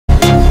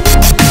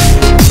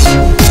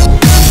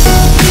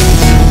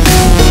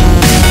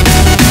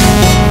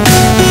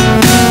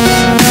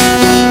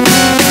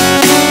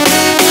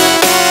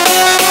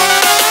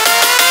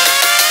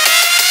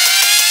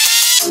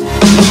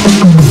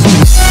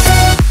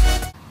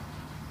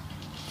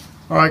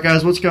Alright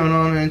guys, what's going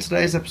on? In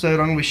today's episode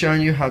I'm going to be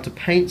showing you how to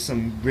paint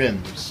some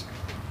rims.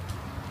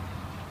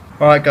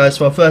 Alright guys,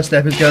 so our first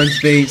step is going to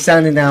be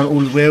sanding down all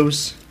the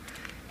wheels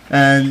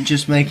and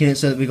just making it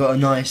so that we've got a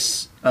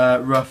nice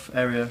rough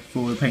area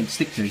for the paint to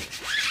stick to.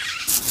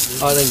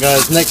 Alright then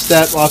guys, next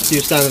step after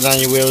you've sanded down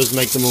your wheels,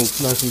 make them all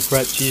nice and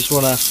prepped, you just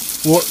want to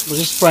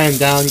just spray them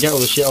down, get all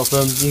the shit off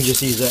them. You can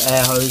just use an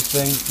air hose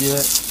thing to do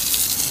it.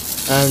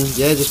 And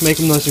yeah, just make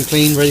them nice and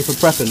clean, ready for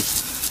prepping.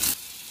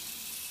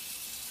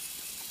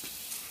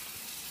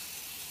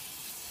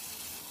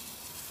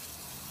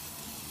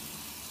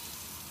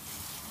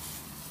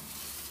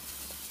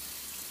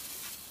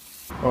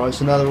 Alright,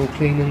 so now they're all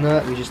clean in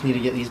that, we just need to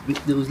get these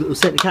little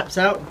center caps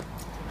out,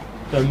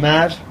 go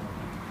mad,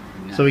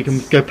 so we can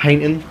go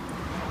painting.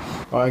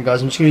 Alright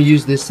guys, I'm just going to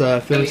use this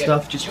filler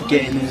stuff just for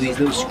getting all these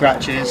little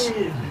scratches.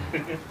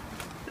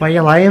 What are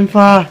you lying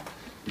for?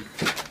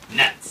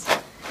 Nuts!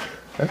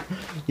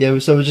 Yeah,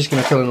 so we're just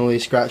going to fill in all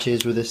these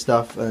scratches with this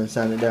stuff and then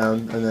sand it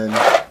down and then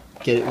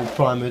get it all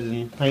primed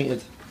and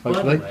painted,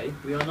 hopefully.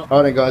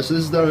 Alright then guys, so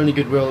this is the only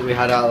good wheel that we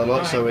had out of the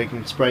lot, so we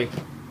can spray.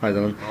 Hi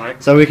Dylan.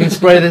 Right. So we can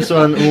spray this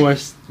one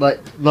almost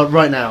like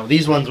right now.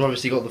 These ones have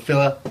obviously got the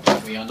filler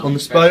on the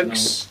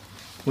spokes.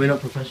 We're not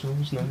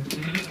professionals, no.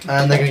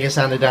 And they're going to get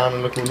sanded down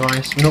and look all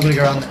nice. We're not going to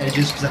go around the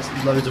edges because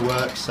that's loads of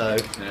work, so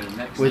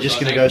we're just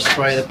going to go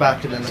spray the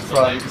back and then the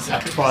front,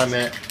 prime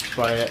it,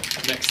 spray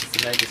it. Next is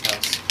the neighbour's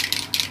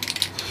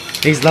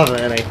house. He's loving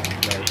it, isn't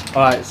he?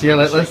 Alright, so yeah,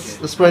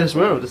 let's spray this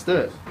wheel, let's do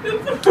it.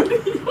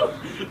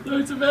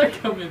 Loads of air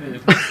coming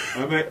in.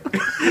 Alright?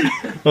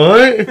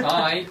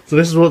 Hi. So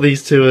this is what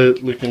these two are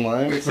looking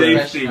like.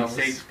 Safety.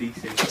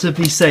 To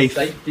be safe.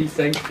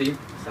 Safety.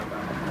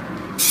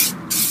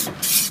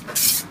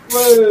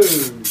 Whoa!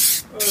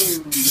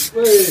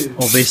 Whoa!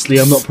 Obviously,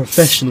 I'm not a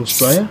professional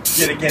sprayer.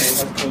 Get it,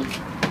 that's cool.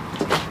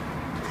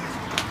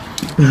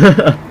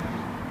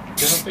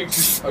 Can I fix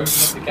this? Open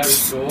up the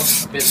garage door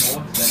a bit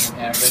more, then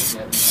air in,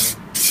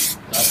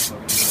 that's not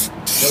going to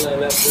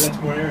work. Let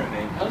more air in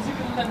it. How's it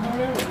going to let more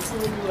air in? It's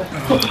already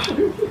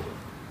like...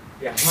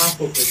 Yeah, half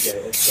of it, get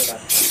it, so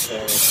that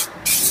half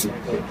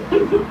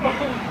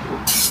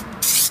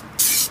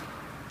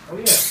oh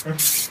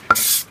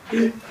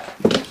yeah.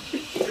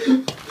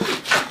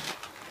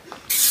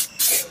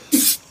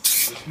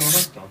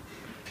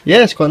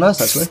 Yeah, it's quite nice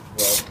actually.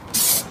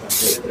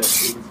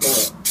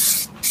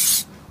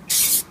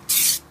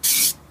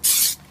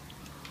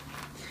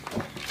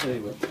 There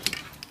you go.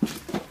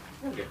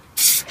 Okay.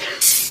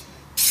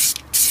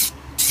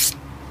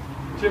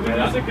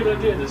 It's a good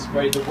idea to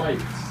spray the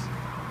weights.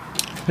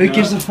 Who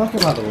gives a fuck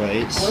about the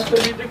weights? What if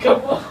they need to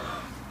come off?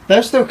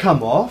 They'll still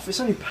come off,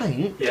 it's only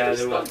paint. Yeah,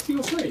 they will. To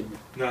your paint.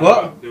 No,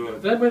 what? they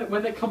won't. Then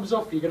when it comes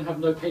off, you're going to have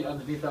no paint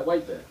underneath that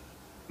weight bit.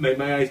 Mate,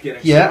 my eyes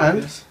get Yeah,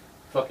 and? this.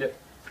 Fuck it.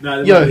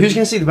 No, Yo, who's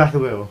going to see the back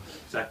of the wheel?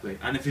 Exactly.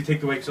 And if you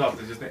take the weights off,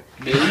 there's just Me?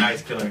 my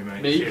eyes killing me,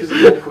 mate. Me, because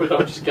it's awkward,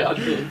 I'll just get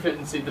under it and fit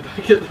and see the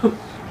back of them.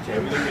 Okay,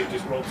 we literally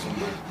just roll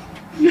somewhere.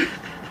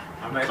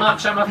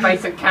 Can't show my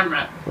face on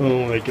camera.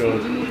 Oh my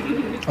god.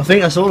 I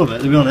think that's all of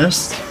it, to be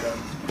honest.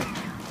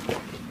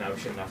 No,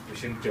 we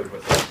shouldn't do it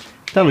with that.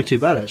 Don't look too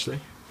bad actually.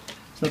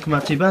 It's not come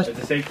out too bad. It's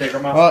a safe take our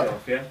mask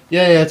off, yeah?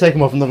 Yeah, take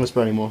them off, I'm not going to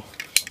spray anymore.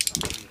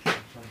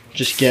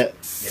 Just get...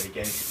 Yeah,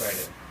 again, you sprayed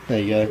it. There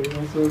you go.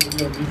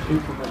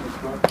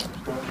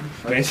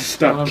 It's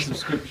stuck.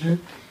 Subscription.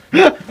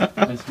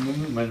 This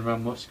moment went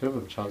around Moscow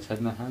with a child's head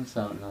in their hands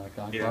out and like,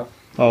 Yeah.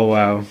 Oh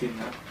wow. I've seen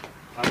that.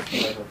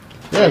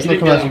 Yeah, it's not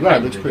come out too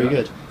bad, it looks pretty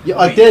good. Yeah,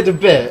 I did a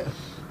bit.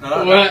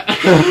 No,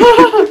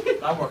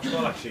 that works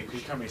well actually, because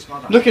you can't really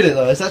smell that. Look at it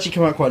though, it's actually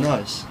come out quite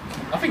nice.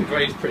 I think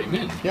grey's pretty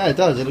mint. Yeah, it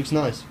does, it looks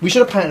nice. We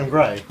should have painted them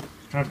grey.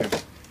 Okay.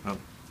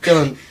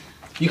 Dylan,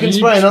 you can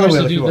spray another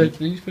wheel if you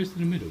want. Are you supposed to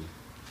do the middle?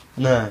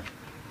 No.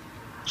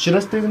 Should I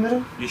do the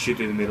middle? You should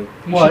do the middle.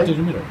 Why? You should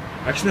do the middle.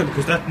 Actually, no,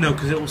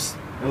 because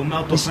it'll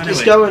melt It's, off anyway.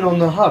 it's going on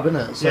the hub,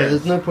 isn't it? So Yeah.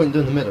 there's no point in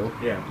doing the middle.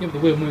 Yeah, Yeah, but the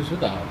wheel moves with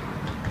that.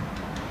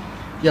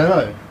 Yeah, I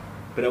know.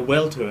 but it'll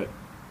weld to it.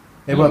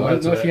 It won't No, go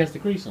to if he it. has the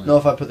grease on it. Not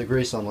if I put the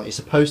grease on like you're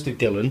supposed to,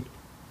 Dylan.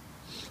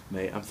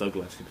 Mate, I'm so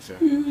glad to be fair.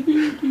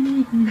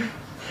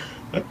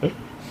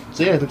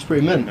 So yeah, it looks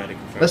pretty mint. Illuminati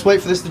confirmed. Let's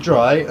wait for this to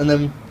dry and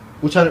then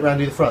we'll turn it around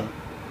and do the front.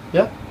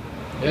 Yeah?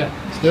 Yeah.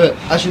 Let's do it.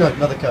 Actually no,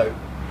 another coat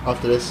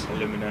after this.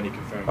 Illuminati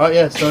confirmed. Alright,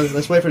 yeah, so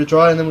let's wait for it to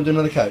dry and then we'll do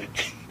another coat.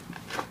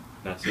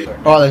 That's it.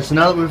 Alright then, so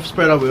now that we've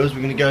sprayed our wheels,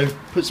 we're going to go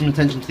put some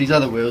attention to these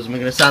other wheels and we're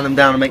going to sand them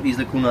down and make these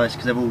look all nice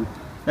because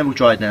they've all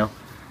dried now.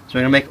 So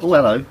we're going to make, oh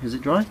hello, is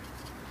it dry?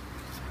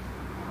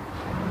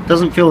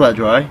 Doesn't feel that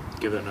dry.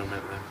 Give it a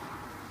moment then.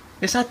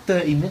 It's had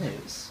 30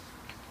 minutes.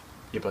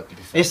 Yeah, but to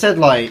be fair, It said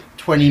like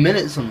 20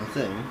 minutes on the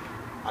thing.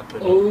 I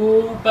put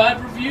Oh,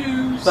 bad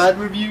reviews. Bad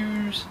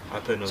reviews. I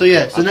put So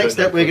yeah, so next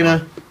step we're going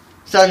to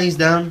sand these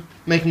down,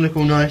 make them look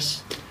all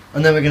nice,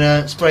 and then we're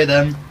going to spray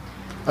them,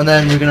 and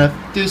then we're going to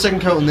do the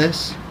second coat on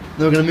this,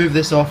 then we're going to move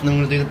this off, and then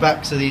we're going to do the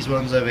backs of these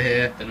ones over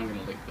here, Then I'm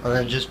gonna lick and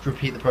then just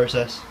repeat the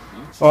process.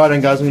 Alright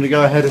then guys, I'm going to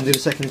go ahead and do the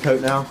second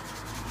coat now.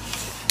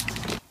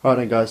 Alright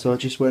then guys, so I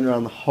just went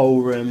around the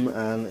whole rim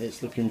and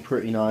it's looking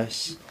pretty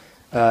nice.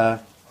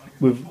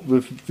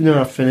 we've near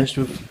enough finished.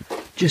 We've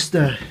just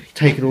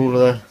taken all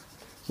the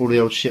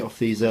old shit off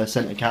these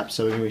centre caps,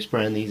 so we're going to be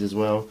spraying these as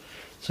well.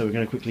 So we're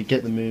going to quickly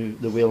get the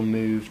wheel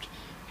moved.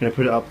 Going to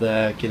put it up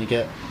there. Going to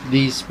get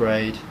these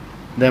sprayed.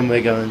 Then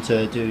we're going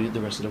to do the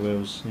rest of the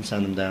wheels and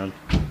sand them down.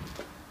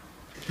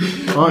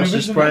 Alright, so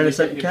spraying the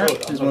centre cap.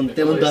 There's one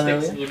Dylan done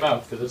sticks earlier. in your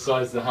mouth to the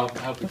size of how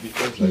big your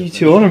What are you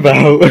two on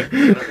about?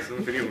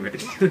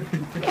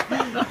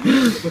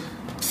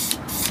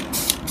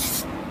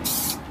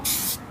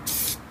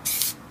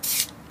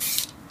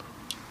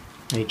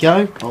 There you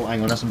go. Oh,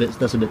 hang on, that's a bit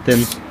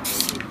thin.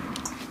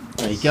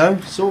 There you go,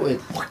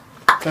 sorted.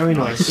 Very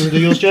nice. You want to do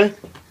yours, Jay?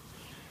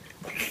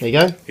 There you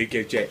go. Who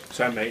gave Jay?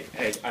 Sorry, mate.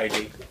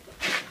 ID.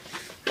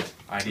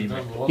 ID,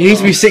 mate. He needs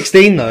to be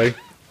 16 though.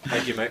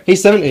 Thank you, mate.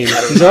 He's 17.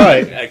 He's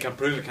alright. I can't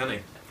prove it, can he?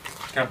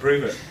 Can't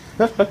prove it.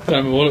 Don't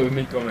have a wallet with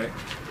me. Go on, mate.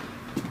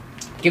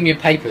 Give me your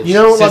papers. You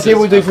know what like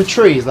people do for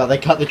trees? Like they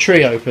cut the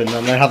tree open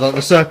and they have like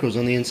the circles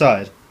on the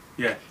inside.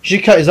 Yeah. You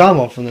should cut his arm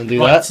off and then do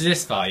Right, that. to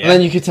this far, yeah? And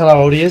then you could tell how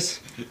old he is.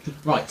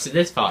 Right, to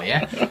this far,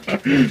 yeah?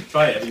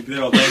 Try it. You've been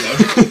there all day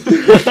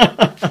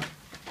though.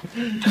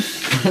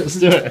 Let's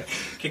do it.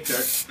 Kick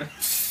there.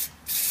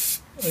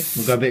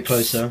 We'll go a bit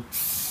closer.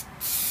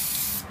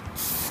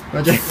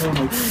 Right,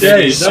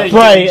 Jay,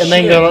 spray and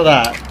then go like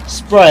that.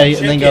 Spray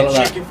and then go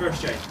like Shake that. it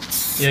first, Jay.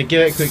 Yeah,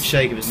 give it a quick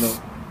shake if it's not.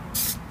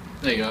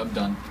 There you go, I'm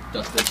done.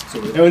 Dusted.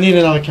 Sorted. Yeah, we need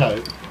another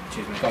coat.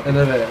 Cheers, mate. In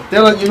a bit.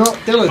 Dylan, you're not.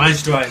 Dylan.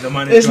 Mine's dry. No,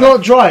 mine is It's dry.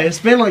 not dry. It's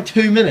been like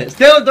 2 minutes.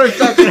 Dylan, don't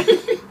touch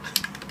it.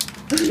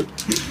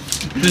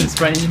 Didn't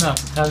spray it in your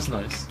mouth. That was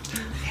nice.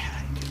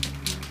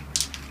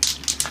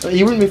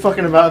 You wouldn't be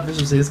fucking about if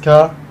this was his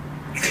car.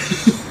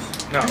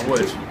 No, I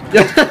would.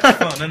 Yeah.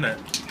 Fun, isn't it?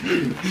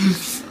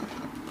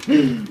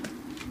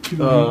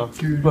 Oh,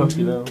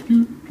 fucking hell.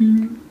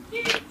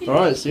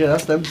 Alright, so yeah,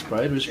 that's them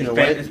sprayed. We're just gonna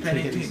wait. It's Ben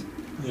 18.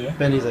 Yeah.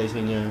 Benny's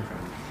 18, yeah.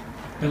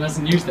 Ben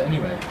hasn't used it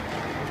anyway.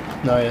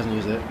 No, he hasn't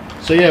used it.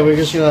 So yeah, we're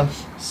just gonna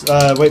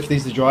wait for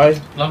these to dry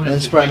and then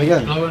spray them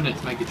again. Blow on it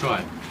to make it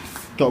dry.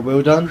 Got a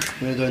wheel done.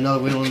 We're gonna do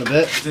another wheel in a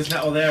bit. Is this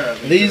metal there? Are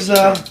these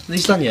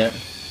done yet?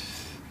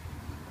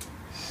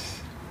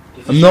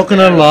 I'm not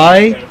gonna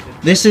lie.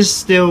 This is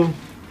still.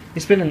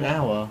 It's been an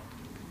hour.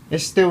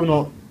 It's still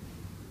not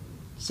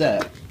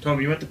set. Tom,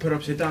 you want to put it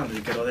upside down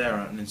and get all the air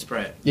out and then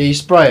spray it. Yeah, you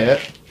spray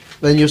it,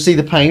 then you'll see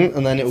the paint,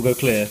 and then it will go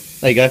clear.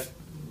 There you go. Alright,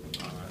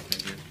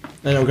 thank you.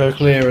 Then it'll go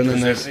clear, and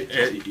then Because there's.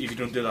 if you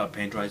don't do that,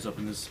 paint dries up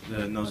in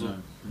the nozzle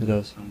It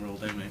does. and we're all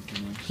down, mate.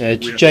 Yeah,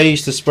 Jay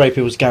used to spray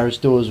people's garage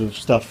doors with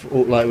stuff,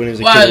 all, like when he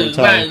was a kid all the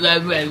time. No,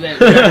 To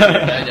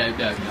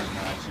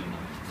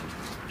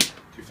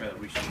be fair, that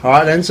we should. All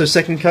right then, so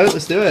second coat,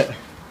 let's do it.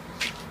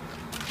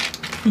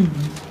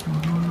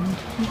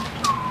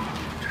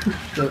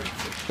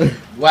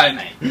 Wow,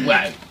 mate,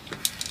 wow.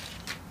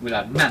 We'll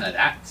have none of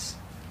that.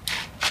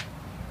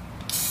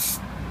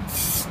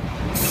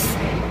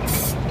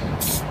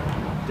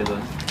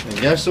 Dylan, There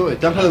you go, sorted.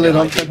 Don't put the lid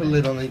on. Don't put the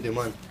lid on. I need to do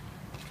mine.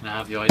 can I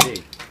have your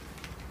ID?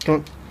 Come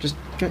on, just.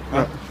 Come on. Right, Can I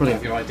have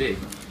brilliant. your ID?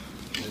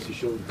 It's too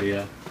short to be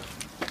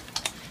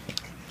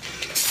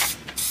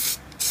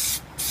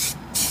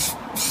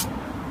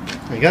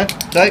There you go.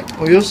 Dave,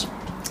 all yours.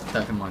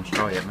 don't think mine's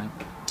dry yet, mate.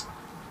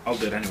 I'll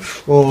do it anyway.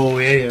 Oh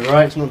yeah, you're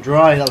right. It's not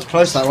dry. That was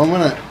close, that one,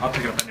 wasn't I'll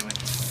pick it up anyway.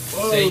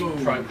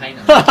 See, try and paint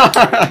them.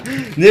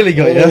 it? Nearly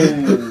got you.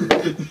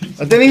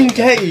 I didn't even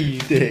get you, you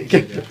dick.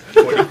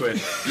 40 quid.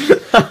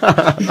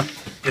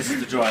 This is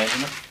the dry,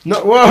 isn't it?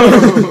 No,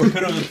 whoa.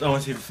 Put it on I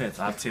want to see if it fits.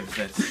 I have to see if it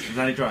fits. Is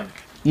that any dry?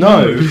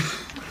 No.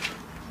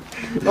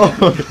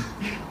 Oh.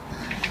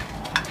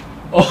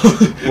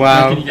 Oh, Wow,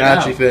 How can you it get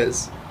actually out?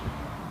 fits.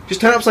 Just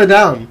turn it upside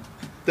down.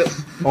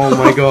 Oh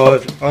my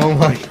god. Oh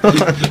my god.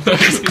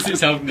 Because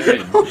it's holding it in.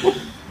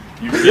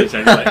 You bitch,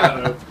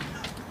 anyway.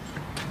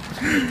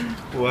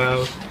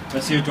 Wow.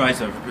 Let's see if it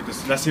dries over. Put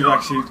this. Let's see if it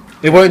actually.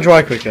 It won't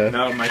dry quicker.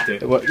 No, it might do.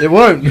 It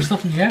won't. You're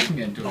stopping the air from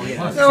getting dry.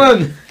 yeah. It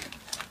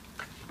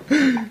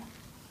won't.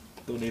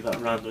 Don't leave that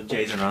around when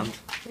Jay's around.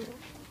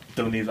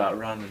 Don't leave that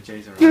around when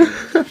Jay's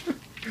around.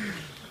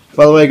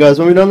 By the way, guys,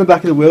 when we done the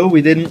back of the wheel,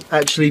 we didn't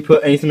actually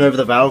put anything over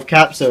the valve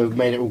cap, so we've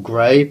made it all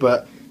grey.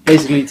 But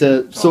basically,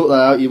 to sort that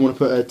out, you want to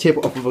put a tip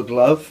off of a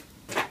glove,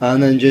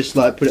 and then just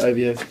like put it over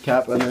your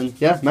cap, and then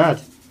yeah,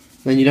 mad.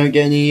 Then you don't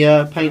get any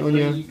paint on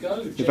your.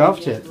 go, valve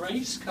tip.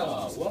 Race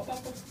car.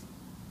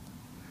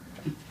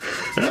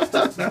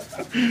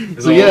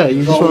 So yeah,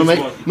 you just want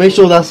to make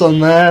sure that's on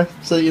there,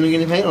 so that you don't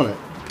get any paint on it.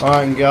 All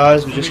right, and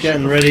guys, we're just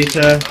getting ready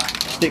to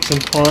stick some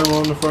primer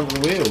on the front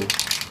of the wheel.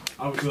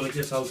 I'll go like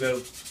this. I'll go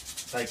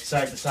like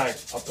side to side,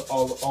 up to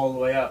all the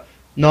way up.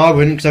 No, I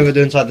wouldn't, because I'm going to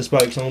do inside the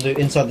spokes. I'm going to do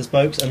inside the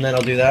spokes, and then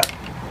I'll do that.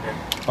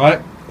 Okay.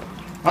 Alright?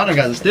 Alright then,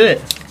 guys, let's do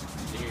it.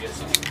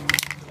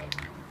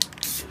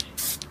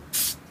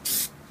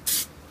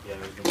 Yeah,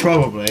 there's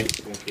Probably.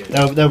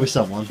 There'll be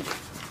someone.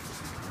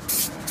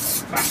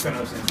 Back when I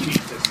was in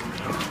Jesus,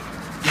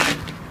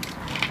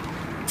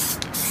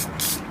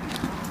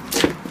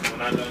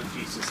 when I learned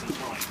Jesus and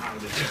how to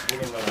just all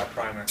over that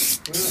primer. Me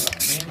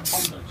and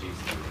Tom know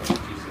Jesus.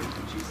 Jesus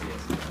from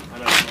GCS. I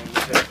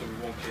know.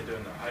 kid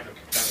doing that. I got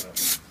kicked out of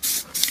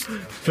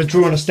it. For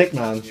drawing a stick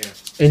man Yeah.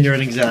 in your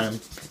exam.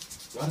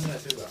 Why did I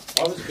do that?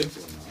 I was a good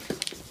one.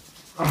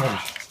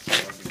 Oh,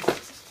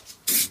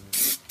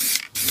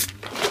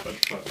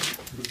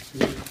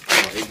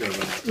 he's gonna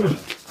run out of primer.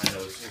 I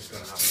know it's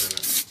gonna happen, isn't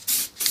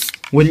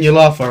it? Wouldn't you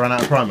laugh if I ran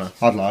out of primer?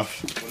 I'd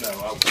laugh. Well, no,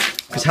 I won't.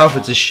 Because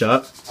Halford's is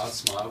shut. I'll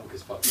smile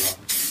because fuck you up.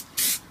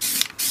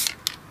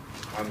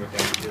 I'm going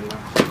to do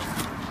that.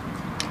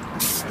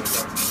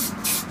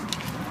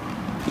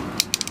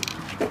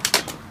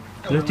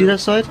 Did I do that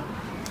side?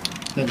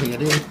 Don't think I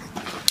did. Man,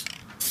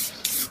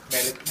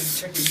 let me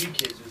check with you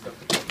kids and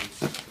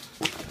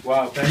stuff.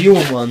 Wow, Ben. Do you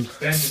want one?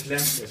 Ben just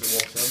left me as a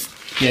walked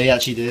on. Yeah, he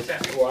actually did.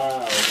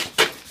 Wow.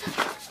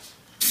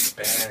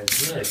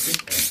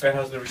 Ben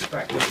has no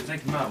respect. Look, it's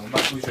like man, when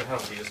Matt loses your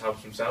health, he just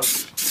helps himself.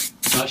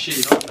 No shit,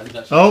 you're not friends,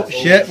 actually. Oh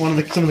shit!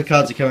 Some of the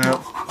cards have come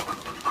out.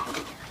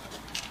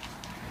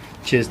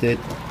 Cheers, dude.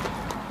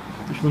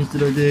 Which ones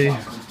did I do?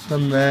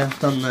 Done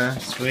there.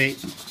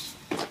 Sweet.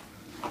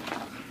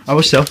 I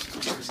was so.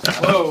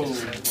 Whoa!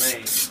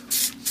 Wait.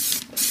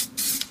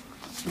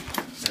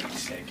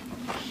 Sick.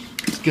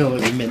 It's gonna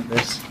let me mint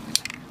this.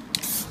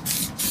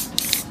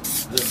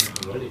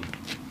 Ready?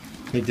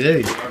 We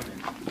do.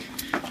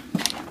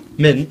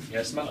 Mint.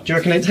 Yeah, smell it. Do you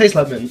reckon it tastes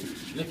like mint?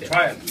 Lick it.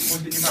 Try it.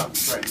 Put it in your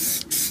mouth. Right.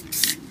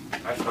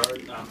 I've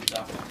heard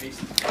that piece.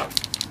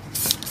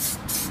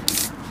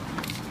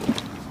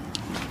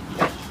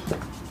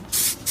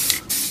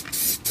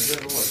 Have you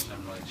ever watched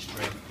them like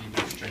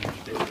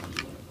strange dick?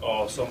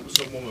 Oh,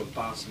 someone with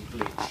bass and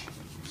bleach.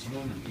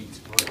 Someone eats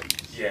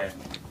bricks. Yeah.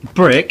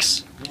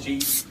 Bricks.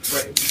 She's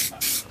British.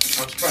 I'm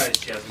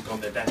surprised she hasn't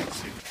gone there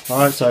dentist.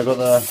 Alright, so I got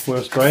the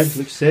wheel spray.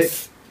 Looks sick.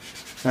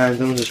 And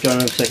then I'm just going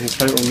over second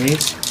coat on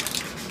these.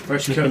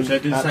 First Looking coat, so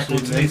do the second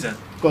one to absolutely- these then.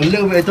 Got a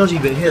little bit of dodgy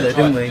bit here though,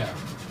 didn't we? Yeah.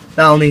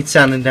 That'll need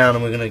sanding down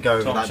and we're going to go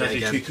over Tom, that so bit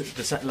do again.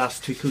 the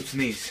last two coats of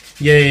these.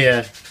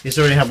 Yeah. It's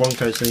already had one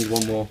coat, so I need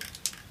one more.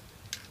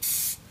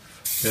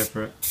 Go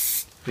for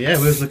it. But yeah,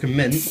 wheels looking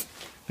mint.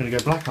 I'm going to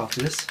go black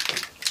after this.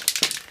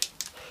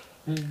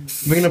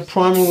 We're going to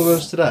prime all the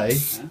wheels today.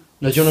 Yeah.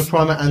 No, do you want to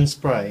primer and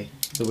spray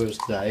the wheels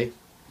today?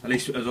 At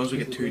least as long as we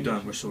get two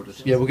done, we're sorted.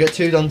 Yeah, we'll get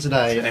 2 done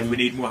today. And if we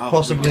need more help,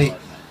 possibly, we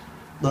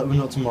like, we're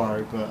not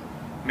tomorrow, but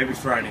maybe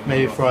Friday.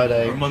 maybe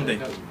Friday. Or Monday.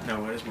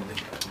 No, it is Monday.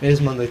 It is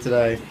Monday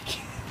today.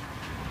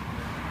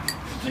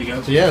 There you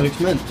go. So yeah, it looks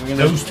mint. We're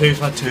gonna Those two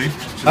had two.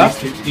 So Huh?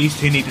 these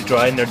two need to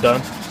dry and they're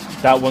done.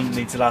 That one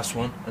needs the last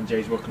one, and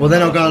Jay's working. Well, on they're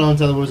the not last going one. on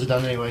until the wheels are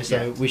done anyway, so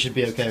Yeah. we should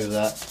be okay with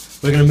that.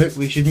 We're gonna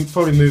we should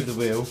probably move the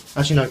wheel.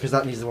 Actually, no, because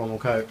that needs the one more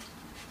coat.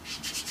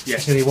 Yeah.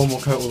 It's gonna need one more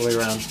coat all the way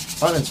around.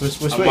 Right then, so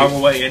we're And sweet. while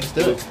we're waiting, Let's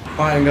do it.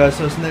 Right then, guys.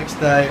 So it's the next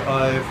day.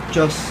 I've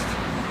just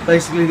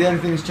basically the only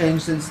thing that's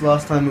changed since the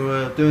last time we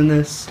were doing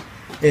this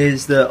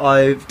is that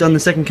I've done the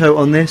second coat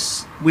on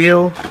this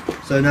wheel.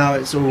 So now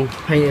it's all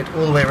painted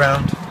all the way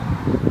around,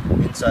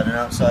 inside and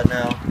outside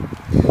now.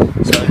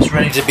 So it's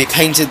ready to be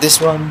painted. This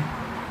one,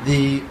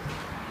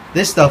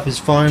 this stuff is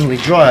finally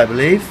dry, I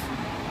believe.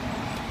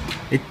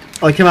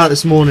 I came out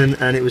this morning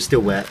and it was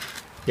still wet.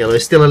 Yeah,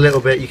 there's still a little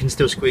bit. You can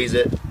still squeeze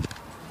it.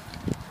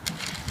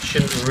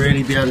 Shouldn't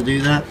really be able to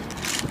do that.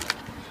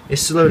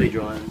 It's slowly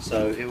drying,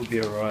 so it will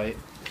be alright.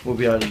 We'll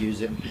be able to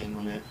use it and paint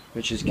on it,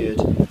 which is good.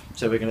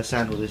 So we're going to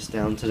sand all this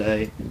down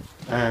today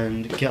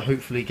and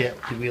hopefully get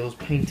the wheels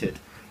painted.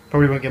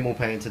 Probably won't get more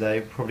painted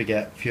today. Probably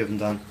get a few of them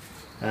done.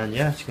 And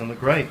yeah, it's going to look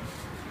great.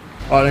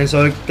 Alright then,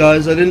 so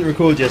guys, I didn't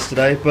record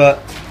yesterday, but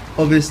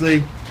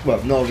obviously,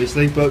 well, not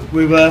obviously, but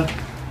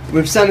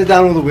we've sanded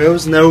down all the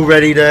wheels and they're all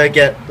ready to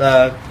get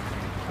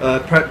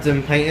prepped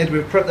and painted.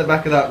 We've prepped the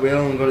back of that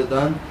wheel and got it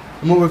done.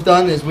 And what we've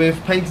done is we've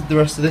painted the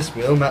rest of this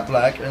wheel matte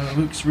black, and it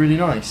looks really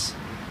nice.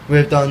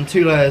 We've done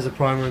 2 layers of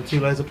primer and 2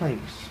 layers of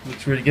paint.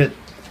 Looks really good.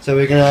 So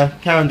we're gonna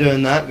carry on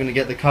doing that. We're gonna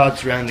get the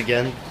cards round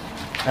again,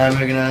 and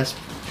we're gonna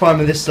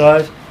primer this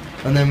side,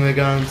 and then we're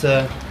going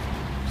to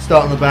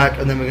start on the back,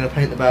 and then we're gonna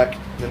paint the back,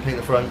 then paint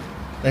the front,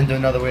 then do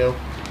another wheel.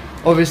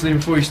 Obviously,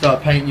 before you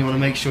start painting, you want to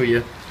make sure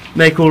you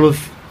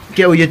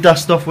get all your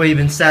dust off where you've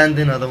been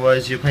sanding.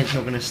 Otherwise, your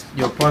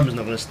primer's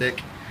not gonna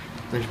stick.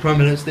 If your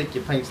primer don't stick,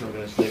 your paint's not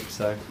gonna stick.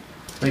 So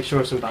make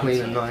sure it's all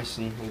clean and nice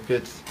and all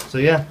good. So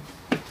yeah,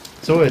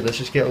 sorted. Let's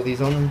just get all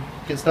these on and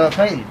get started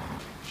painting.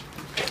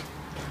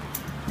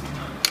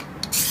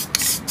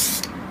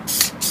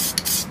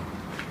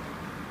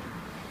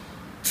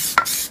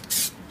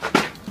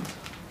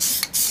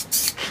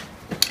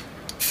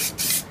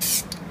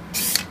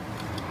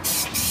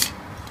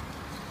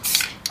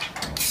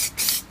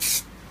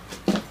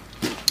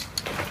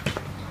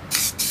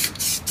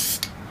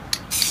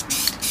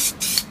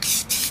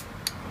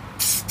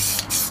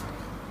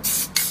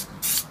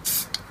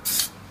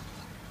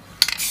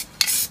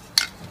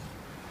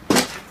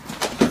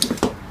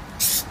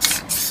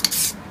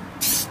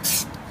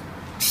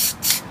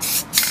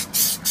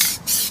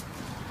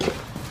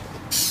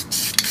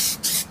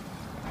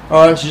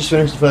 Alright, so just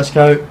finished the first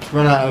coat,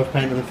 run out of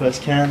paint on the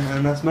first can,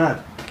 and that's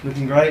Matt.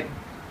 Looking great.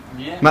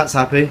 Yeah. Matt's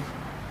happy.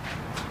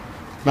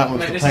 Matt wants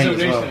Mate, to this paint is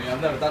as so new well. to me.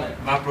 I've never done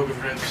it. Matt broke his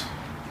ribs.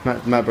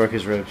 Matt broke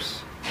his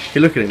ribs.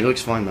 You look at him, he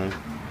looks fine though.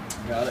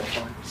 Yeah, I look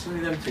fine. It's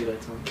only them two though,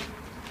 Tom.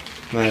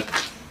 Mate.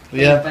 But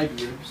yeah.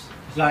 Baby ribs.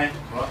 Like,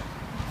 what?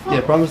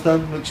 Yeah, primer's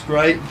done. Looks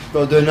great.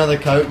 Got to do another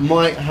coat.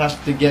 Might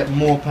have to get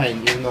more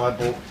paint, even though I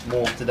bought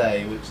more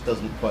today, which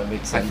doesn't quite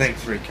make sense. I think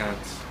 3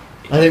 cans.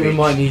 I think we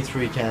might need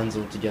 3 cans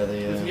altogether.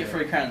 Yeah. If you get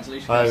 3 cans, at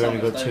least I've only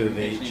got 2 of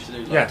You each. need to do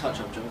like Yeah. a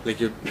touch-up job. Like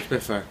your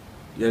Spitfire.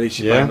 Yeah, at least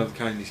you Yeah. buy another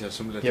can, you have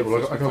some of the Yeah,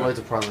 well, I got loads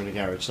of primer in the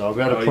garage, so I'll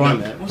be able Oh, to you prime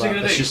got- it. What's but he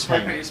gonna it's do? just Spray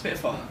paint paint. your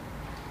Spitfire?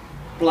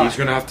 He's Black.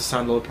 going to have to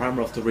sand all the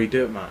primer off to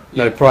redo it, man.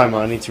 No primer.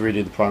 I need to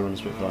redo the primer on the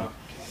Spitfire.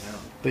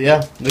 But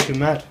yeah, looking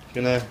mad.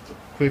 Gonna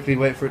quickly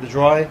wait for it to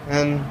dry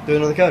and do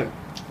another coat.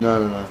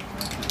 No, not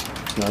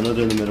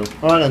doing the middle.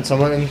 All right then,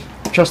 someone and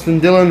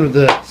trusting Dylan with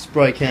the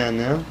spray can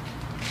now.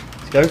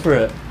 Let's go for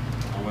it.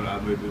 I want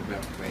to move it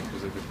back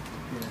because of the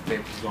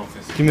vapours off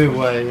this. You move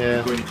away,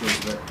 yeah. Going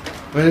close a bit.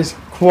 I mean, it's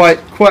quite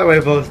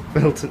well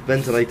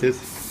ventilated.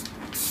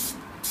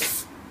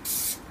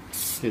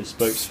 Do the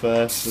spokes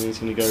first, and he's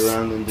going to go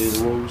around and do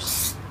the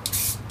walls.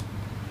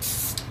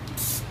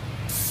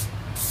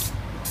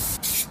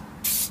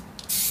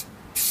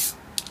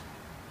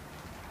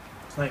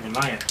 It's not even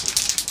lying.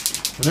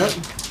 No,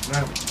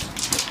 No.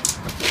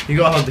 you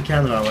got to hold the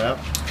can the right way up.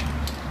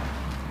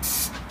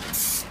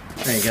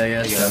 There you go,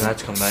 yeah. Yeah,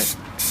 that's come back.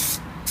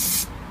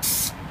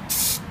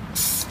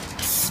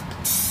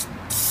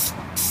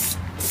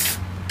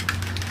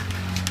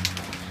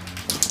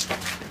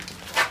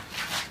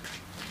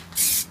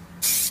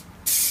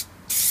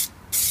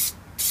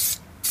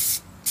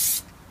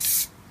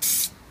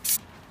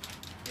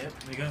 Yep,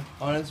 there you go.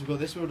 Alright, so we've got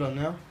this all done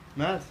now.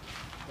 Mad.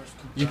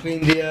 You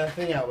cleaned the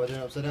thing out by doing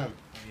it upside down.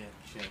 Oh yeah,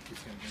 shit, he's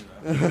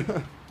going to do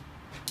that.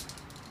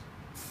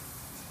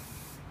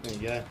 There you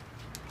go.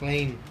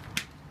 Clean.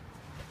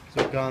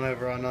 So we've gone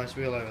over our nice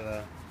wheel over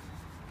there.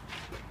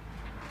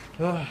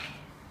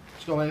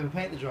 Just got to wait for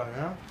paint to dry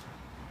now.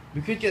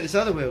 We could get this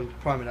other wheel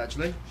primed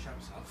actually. Shut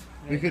yourself.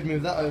 We could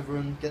move that over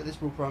and get this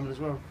wheel primed as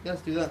well. Yeah,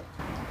 let's do that.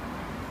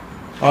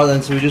 Alright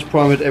then, so we just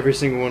primed every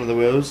single one of the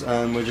wheels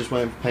and we're just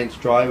waiting for paint to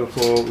dry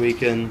before we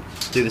can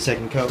do the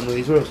second coat on all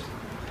these wheels.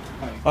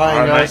 Alright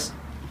then guys.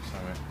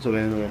 Sorry. So we're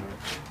annoying.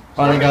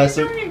 Alright then guys,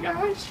 so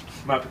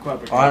Might be quite a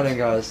bit. alright then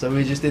guys, so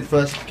we just did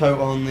first coat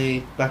on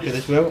the back of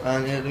this wheel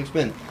and it looks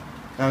mint.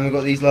 And we've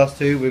got these last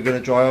two we're going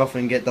to dry off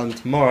and get done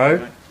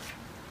tomorrow.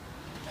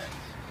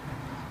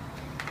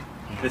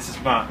 This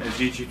is Matt, his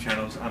YouTube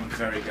channels, I'm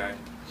Very Guy.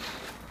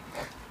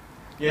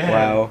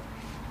 Wow.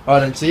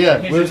 Alright then, so yeah,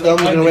 He's wheels just done,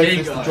 we're like going to wait for the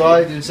this to guy.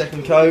 dry, do the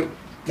second coat,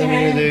 then we're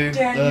going to do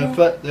Daniel.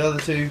 the other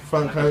two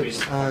front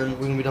coats and we're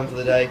going to be done for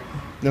the day.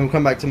 Then we'll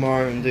come back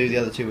tomorrow and do the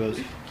other two wheels.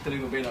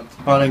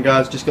 Alright then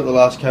guys, just got the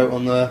last coat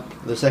on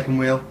the second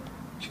wheel.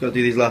 Just got to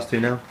do these last two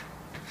now.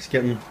 Just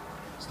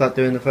start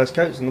doing the first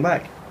coats on the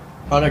back.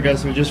 Alright then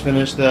guys, so we just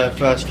finished the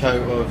first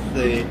coat of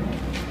the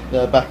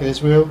back of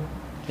this wheel.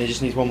 It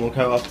just needs one more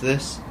coat after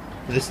this.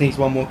 But this needs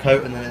one more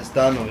coat and then it's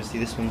done. Obviously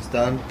this one's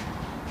done.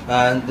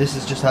 And this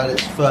has just had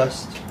its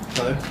first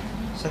coat.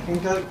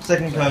 Second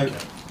coat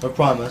of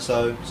primer,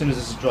 so as soon as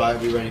this is dry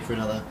it'll be ready for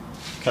another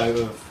coat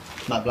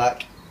of matte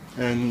black.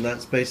 And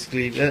that's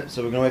basically it.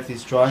 So we're going to wait for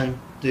these to dry and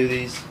do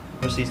these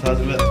sides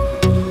of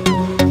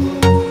it.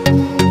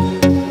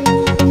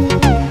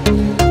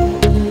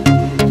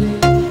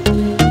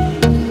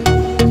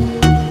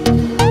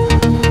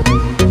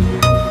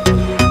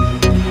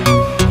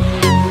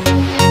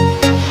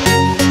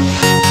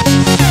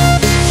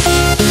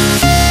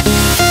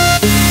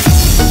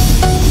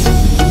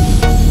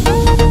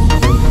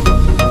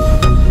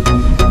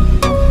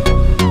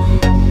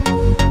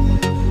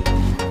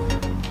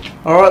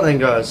 Alright then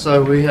guys,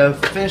 so we have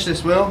finished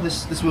this wheel.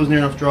 This wheel's near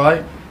enough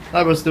dry.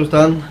 That wheel's still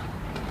done.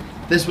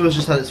 This wheel's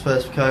just had its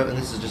first coat and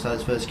this has just had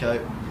its first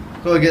coat.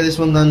 Got to get this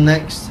one done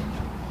next.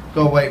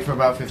 Got to wait for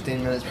about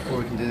 15 minutes before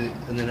we can do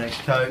the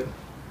next coat.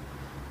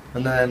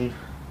 And then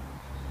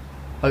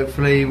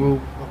hopefully we'll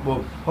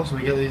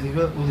possibly get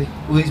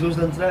all these wheels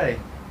done today.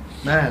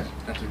 Mad.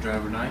 Have to dry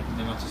overnight and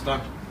then that's just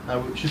done.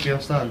 It should be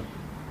us done.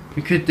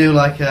 We could do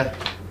like a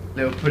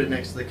little put it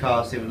next to the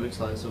car, see what it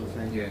looks like sort of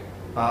thing. Yeah.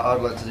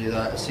 I'd like to do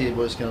that, see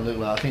what it's going to look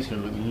like. I think it's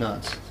going to look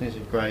nuts. I think it's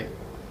going to be great.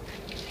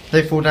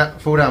 They fall down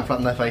flat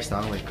on their face now,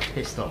 aren't we?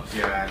 Pissed off.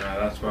 Yeah, I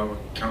know, that's why we're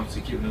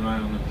constantly keeping an eye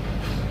on them.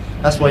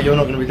 That's why you're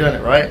not going to be doing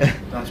it, right?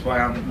 That's why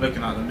I'm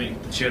looking at them,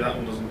 making sure that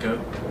one doesn't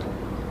go.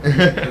 If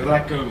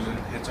that goes and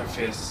hits our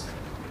face,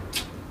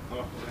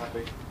 oh, we're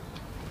happy.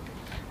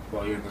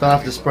 Well, you're Don't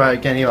have to spray it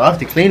again. I have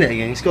to clean it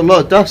again. It's got a lot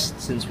of dust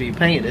since we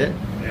painted it.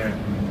 Yeah.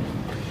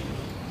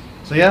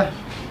 So yeah,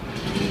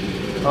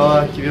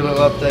 I'll give you a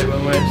little update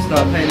when we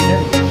start painting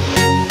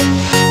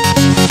it.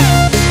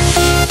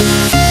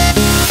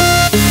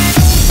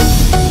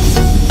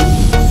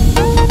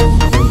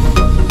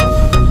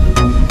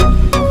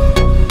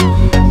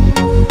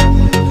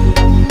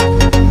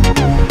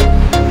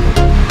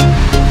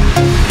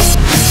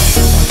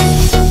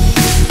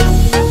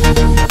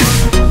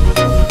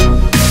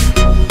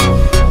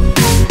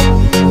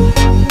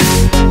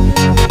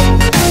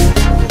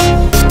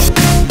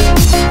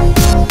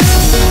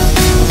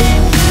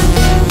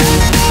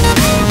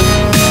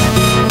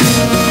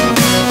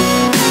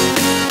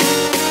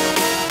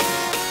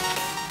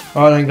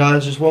 Alright then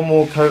guys, just one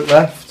more coat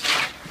left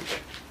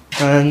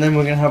and then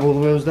we're going to have all the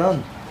wheels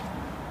done.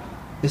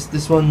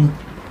 This one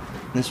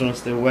is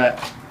still wet,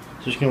 so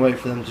just going to wait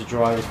for them to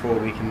dry before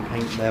we can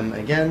paint them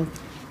again.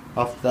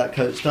 After that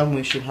coat's done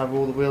we should have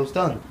all the wheels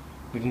done.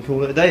 We can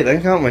call it a day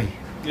then, can't we?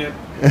 Yep.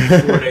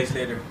 4 days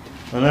later.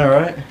 I know,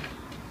 right?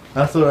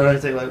 I thought it'd only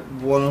take like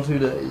 1 or 2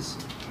 days.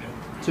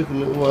 Yeah. Took a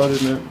little while,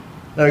 didn't it?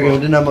 There we go, we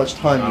didn't have much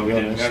time to be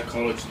honest. We had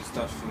college and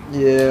stuff. And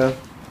Yeah.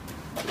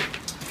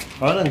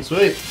 Alright then,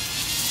 sweet.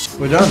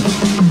 We're done.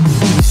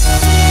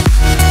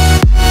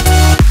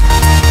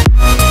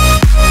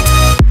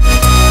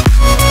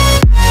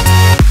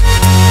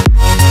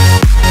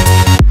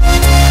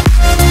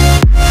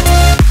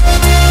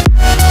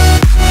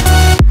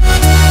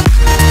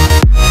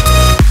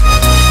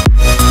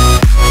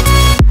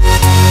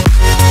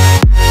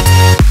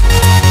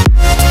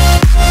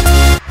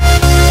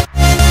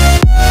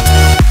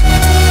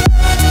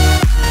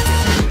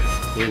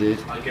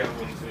 I'll get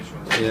one finish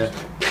one. Yeah.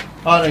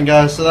 Alright then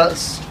guys, so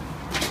that's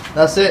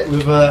it.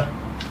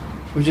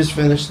 We've just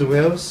finished the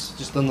wheels,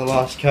 just done the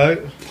last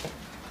coat.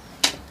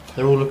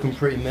 They're all looking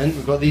pretty mint.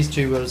 We've got these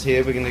 2 wheels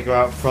here. We're going to go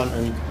out front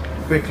and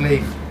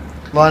quickly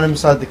line them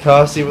beside the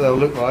car, see what they'll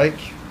look like.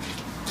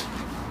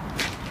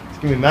 It's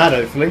going to be mad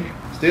hopefully.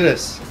 Let's do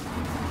this.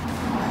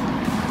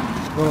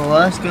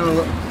 Well, it's going to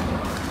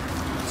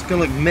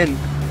look mint.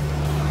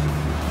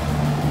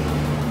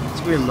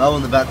 It's really low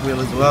on the back wheel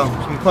as well. It's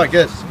going to be quite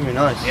good. It's going to be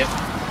nice. Yep.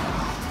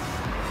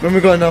 When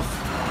we've got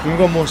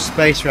more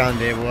space around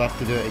here, we'll have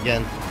to do it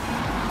again.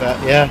 But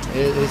yeah,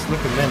 it's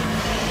looking mint.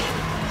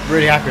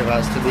 Really happy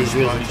about it. These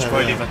wheels You should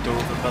probably leave that door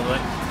open, by the way.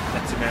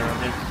 That's a mirror on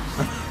there.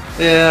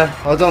 Yeah,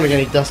 I don't want to get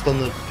any dust on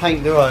the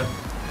paint, do I?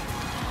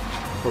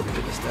 Probably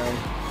put this down.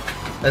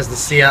 There's the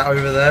Seat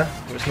over there.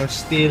 There's no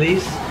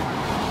steelies.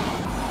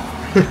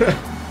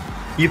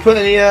 You put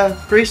any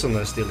grease on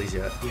those steelies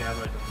yet? Yeah,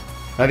 right.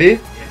 Have you?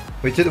 Yeah.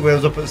 We took the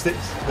wheels up at the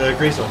sticks. The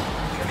grease on.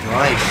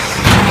 Nice.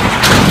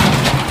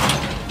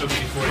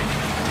 WD-40.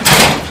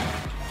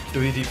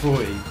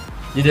 WD-40.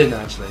 You didn't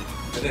actually.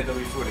 I did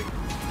WD-40.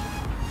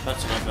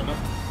 That's enough, isn't it?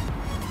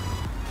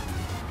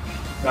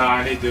 Nah,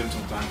 I need to do them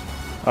sometime.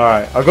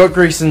 Alright, I've got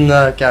grease in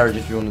the garage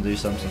if you want to do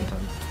some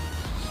sometime.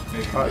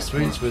 Maybe Alright,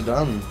 sweet, so we're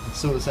done. Let's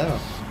sort this out.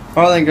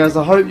 Alright then guys,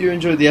 I hope you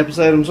enjoyed the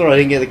episode. I'm sorry I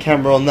didn't get the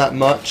camera on that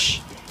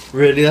much.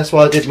 Really, that's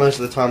why I did most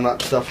of the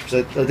time-lapse stuff,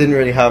 because I didn't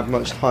really have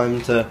much time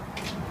to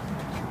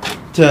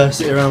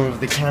sit around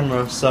with the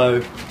camera,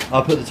 so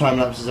I'll put the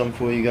time-lapses on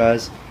for you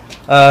guys.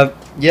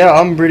 Yeah,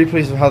 I'm really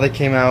pleased with how they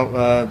came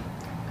out.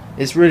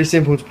 It's really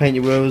simple to paint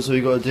your wheels. All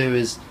you got to do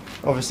is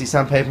obviously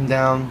sandpaper them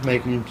down,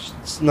 make them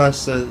nice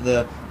so that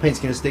the paint's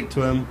going to stick to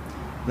them,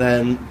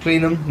 then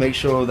clean them, make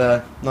sure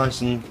they're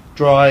nice and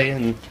dry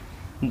and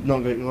not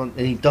got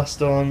any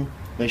dust on.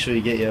 Make sure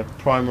you get your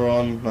primer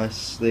on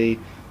nicely,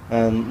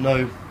 and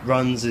no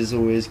runs is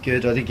always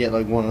good. I did get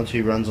like 1 or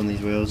 2 runs on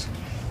these wheels,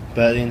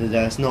 but at the end of the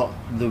day it's not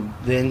the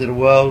end of the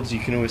world. You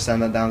can always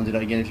sand that down and do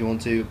that again if you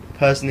want to.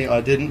 Personally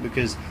I didn't,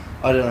 because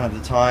I don't have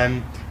the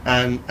time,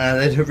 and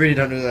they really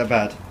don't look that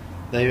bad.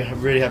 They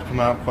really have come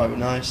out quite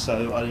nice,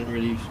 so I didn't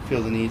really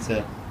feel the need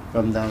to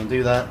rub them down and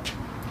do that.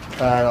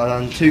 I've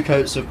done 2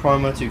 coats of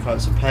primer, 2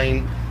 coats of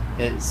paint.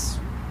 It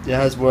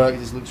has worked.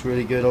 This looks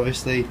really good.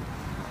 Obviously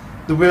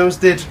the wheels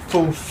did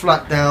fall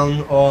flat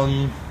down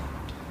on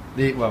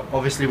the, well,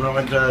 obviously when I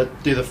went to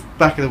do the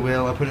back of the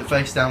wheel I put it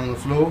face down on the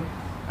floor,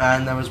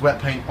 and there was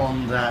wet paint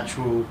on the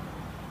actual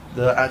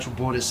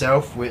board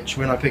itself, which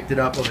when I picked it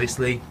up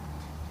obviously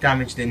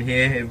damaged in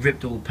here. It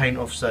ripped all the paint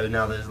off, so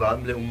now there's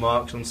like little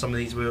marks on some of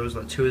these wheels,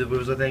 like 2 of the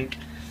wheels I think.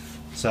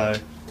 So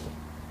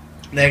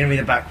they're going to be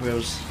the back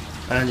wheels,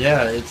 and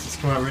yeah, it's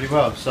come out really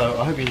well.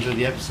 So I hope you enjoyed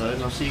the episode,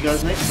 and I'll see you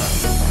guys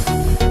next time.